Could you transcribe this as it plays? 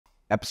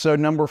Episode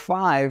number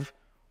 5,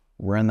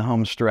 we're in the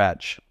home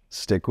stretch.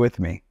 Stick with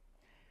me.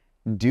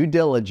 Due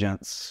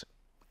diligence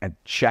and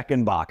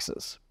checking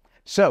boxes.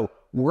 So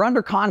we're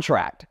under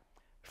contract.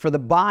 For the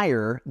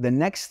buyer, the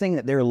next thing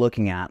that they're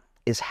looking at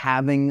is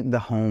having the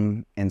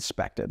home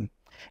inspected.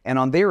 And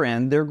on their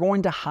end, they're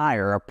going to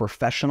hire a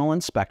professional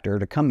inspector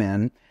to come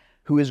in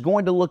who is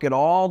going to look at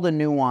all the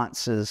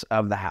nuances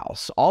of the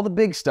house. All the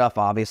big stuff,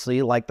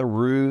 obviously, like the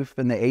roof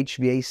and the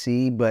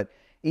HVAC, but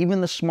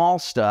even the small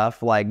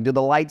stuff like, do the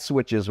light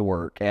switches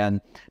work? And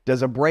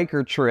does a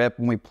breaker trip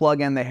when we plug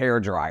in the hair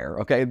dryer?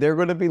 Okay, they're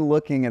going to be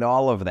looking at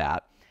all of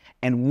that.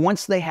 And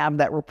once they have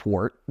that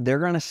report, they're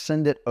going to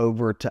send it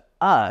over to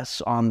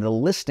us on the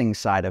listing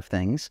side of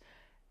things,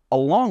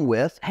 along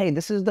with, hey,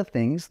 this is the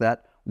things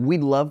that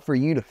we'd love for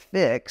you to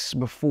fix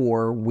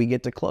before we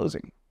get to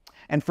closing.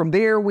 And from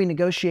there, we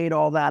negotiate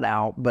all that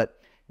out. But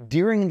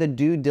during the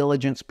due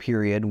diligence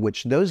period,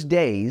 which those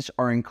days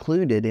are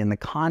included in the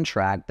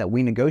contract that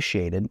we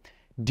negotiated,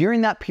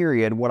 during that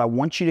period, what I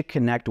want you to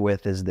connect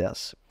with is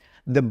this.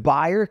 The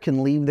buyer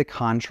can leave the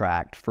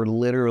contract for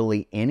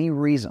literally any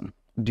reason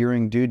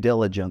during due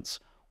diligence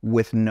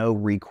with no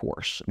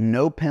recourse,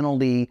 no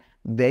penalty.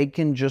 They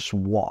can just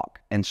walk.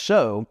 And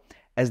so,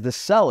 as the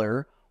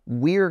seller,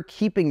 we're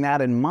keeping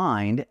that in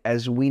mind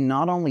as we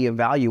not only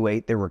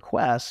evaluate their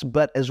requests,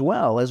 but as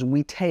well as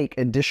we take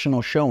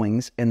additional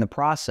showings in the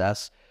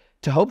process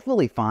to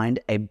hopefully find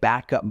a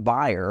backup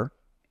buyer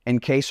in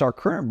case our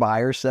current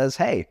buyer says,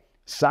 hey,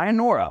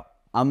 sayonara,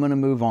 I'm going to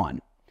move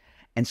on.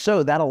 And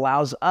so that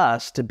allows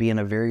us to be in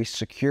a very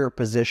secure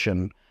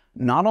position,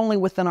 not only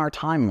within our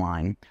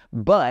timeline,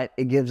 but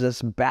it gives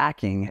us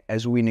backing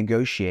as we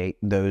negotiate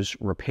those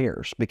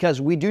repairs,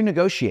 because we do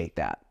negotiate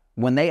that.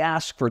 When they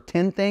ask for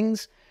 10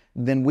 things,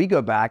 then we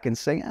go back and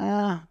say,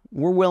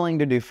 we're willing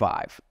to do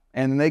 5.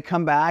 And then they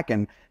come back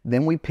and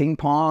then we ping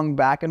pong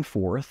back and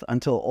forth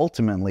until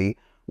ultimately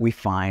we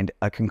find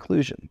a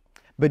conclusion.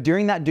 But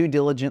during that due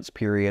diligence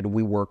period,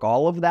 we work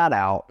all of that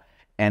out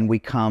and we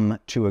come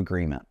to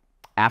agreement.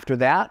 After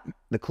that,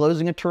 the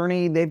closing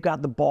attorney, they've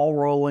got the ball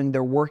rolling,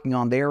 they're working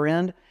on their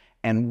end,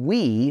 and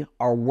we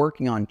are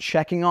working on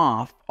checking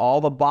off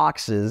all the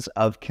boxes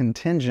of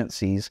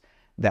contingencies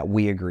that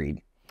we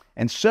agreed.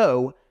 And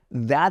so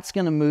that's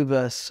going to move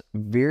us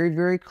very,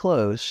 very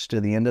close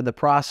to the end of the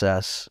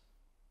process.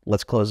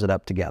 Let's close it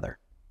up together.